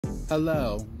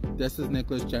Hello, this is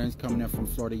Nicholas James coming in from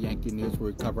Florida Yankee News,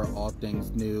 where we cover all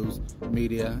things news,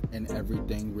 media, and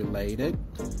everything related.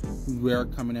 We're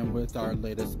coming in with our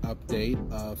latest update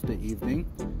of the evening.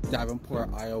 Davenport,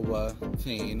 Iowa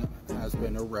teen has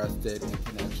been arrested in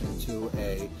connection to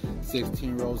a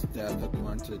 16-year-old's death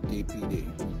according to the DPD.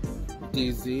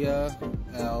 Dezia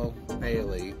L.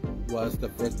 Bailey was the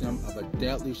victim of a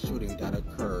deadly shooting that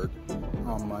occurred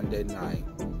on Monday night.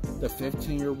 The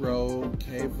 15-year-old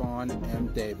Kayvon M.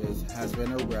 Davis has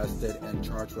been arrested and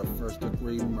charged with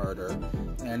first-degree murder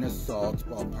and assault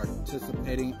while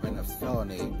participating in a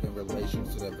felony in relation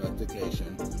to the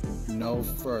investigation. No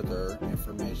further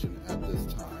information at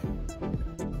this time.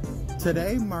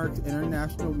 Today marks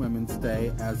International Women's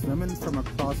Day as women from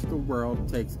across the world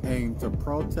takes aim to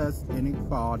protest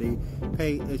inequality,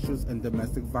 pay issues, and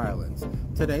domestic violence.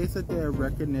 Today is a day of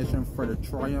recognition for the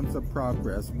triumphs of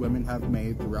progress women have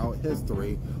made throughout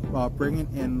history while bringing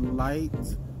in light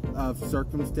of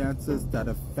circumstances that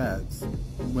affects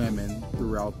women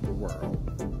throughout the world.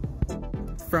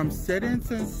 From sit-ins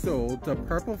in Seoul to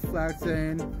purple flags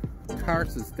in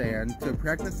Kyrgyzstan to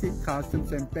pregnancy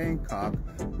costumes in Bangkok,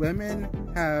 women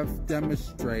have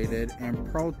demonstrated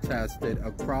and protested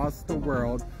across the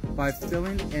world by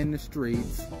filling in the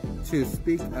streets to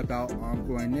speak about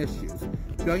ongoing issues.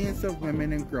 Billions of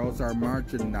women and girls are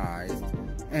marginalized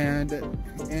and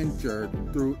injured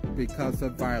because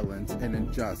of violence and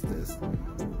injustice,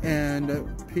 and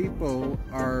people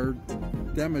are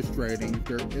demonstrating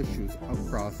their issues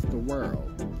across the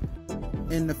world.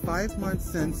 In the 5 months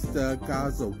since the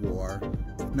Gaza war,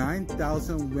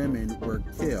 9,000 women were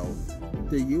killed.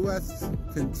 The U.S.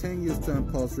 continues to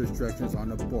impose restrictions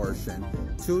on abortion.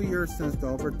 2 years since the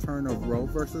overturn of Roe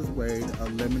v. Wade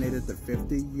eliminated the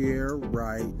 50-year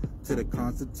right to the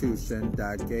Constitution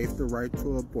that gave the right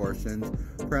to abortions,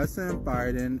 President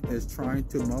Biden is trying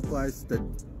to mobilize the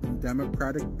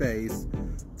Democratic base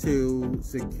to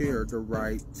secure the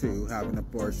right to have an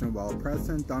abortion, while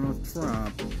President Donald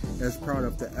Trump is proud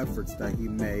of the efforts that he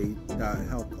made that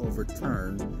helped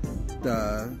overturn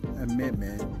the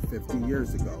amendment 50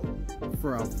 years ago.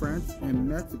 For France and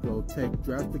Mexico take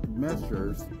drastic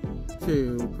measures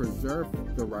to preserve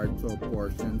the right to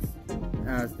abortions,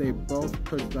 as they both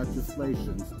push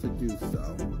legislations to do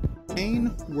so.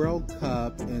 Spain World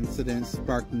Cup incident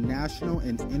sparked national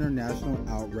and international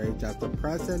outrage as the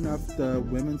president of the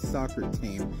women's soccer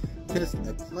team kissed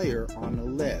a player on the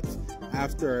lips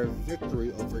after a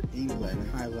victory over England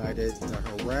highlighted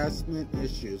the harassment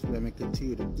issues women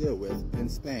continue to deal with in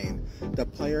Spain. The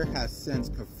player has since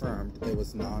confirmed it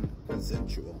was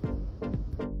non-consensual.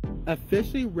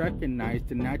 Officially recognized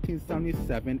in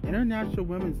 1977, International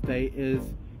Women's Day is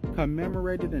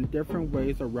commemorated in different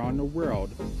ways around the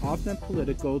world. Often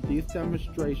political, these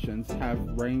demonstrations have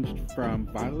ranged from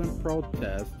violent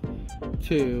protests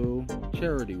to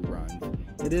charity runs.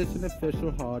 It is an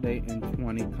official holiday in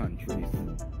 20 countries.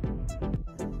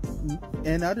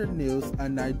 In other news,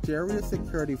 Nigerian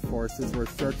security forces were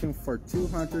searching for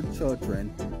 200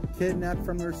 children kidnapped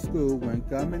from their school when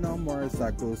gunmen on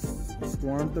motorcycles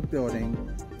stormed the building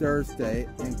Thursday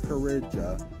in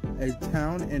Kirija, a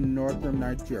town in northern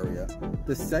Nigeria.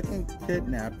 The second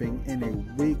kidnapping in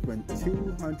a week when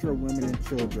 200 women and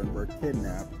children were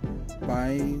kidnapped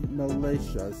by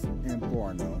militias in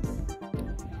Borno.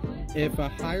 If a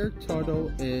higher total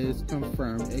is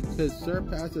confirmed, it could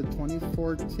surpass the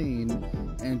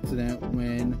 2014 incident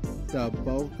when the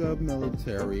Boga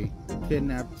military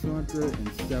kidnapped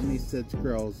 276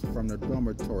 girls from their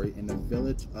dormitory in the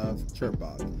village of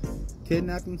Chibok.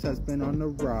 Kidnappings has been on the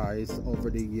rise over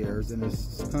the years, and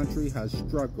this country has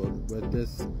struggled with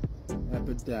this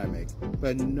epidemic,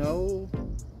 but no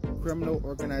criminal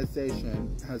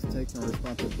organization has taken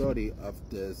responsibility of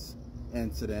this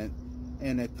incident,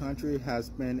 and the country has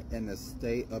been in a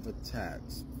state of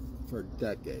attacks for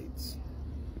decades.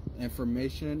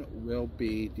 Information will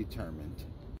be determined.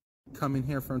 Coming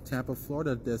here from Tampa,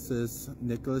 Florida, this is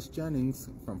Nicholas Jennings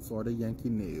from Florida Yankee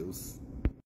News.